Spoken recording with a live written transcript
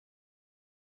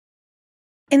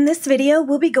In this video,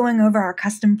 we'll be going over our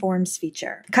custom forms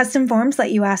feature. Custom forms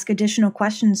let you ask additional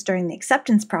questions during the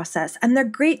acceptance process, and they're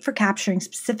great for capturing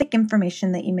specific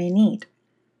information that you may need.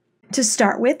 To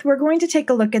start with, we're going to take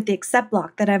a look at the accept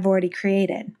block that I've already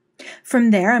created.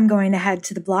 From there, I'm going to head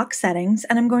to the block settings,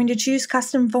 and I'm going to choose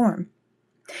custom form.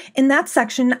 In that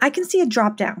section, I can see a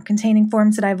drop-down containing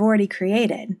forms that I've already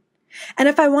created. And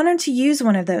if I wanted to use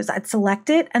one of those, I'd select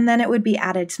it, and then it would be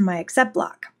added to my accept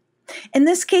block. In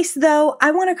this case, though,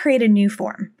 I want to create a new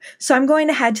form, so I'm going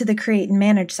to head to the Create and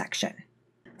Manage section.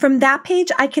 From that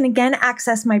page, I can again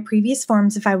access my previous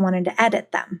forms if I wanted to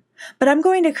edit them, but I'm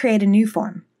going to create a new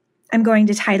form. I'm going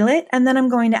to title it, and then I'm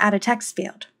going to add a text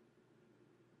field.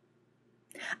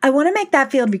 I want to make that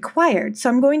field required, so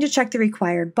I'm going to check the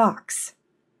required box.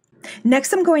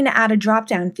 Next, I'm going to add a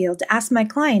drop-down field to ask my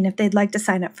client if they'd like to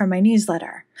sign up for my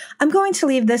newsletter. I'm going to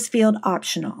leave this field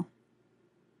optional.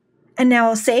 And now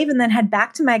I'll save and then head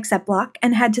back to my accept block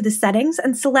and head to the settings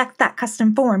and select that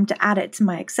custom form to add it to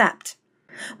my accept.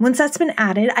 Once that's been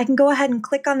added, I can go ahead and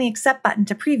click on the accept button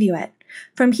to preview it.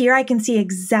 From here, I can see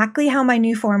exactly how my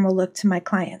new form will look to my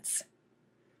clients.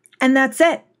 And that's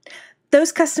it.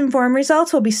 Those custom form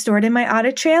results will be stored in my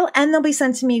audit trail and they'll be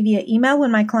sent to me via email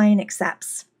when my client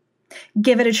accepts.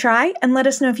 Give it a try and let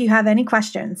us know if you have any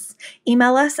questions.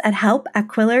 Email us at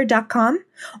help@qwilr.com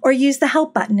or use the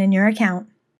help button in your account.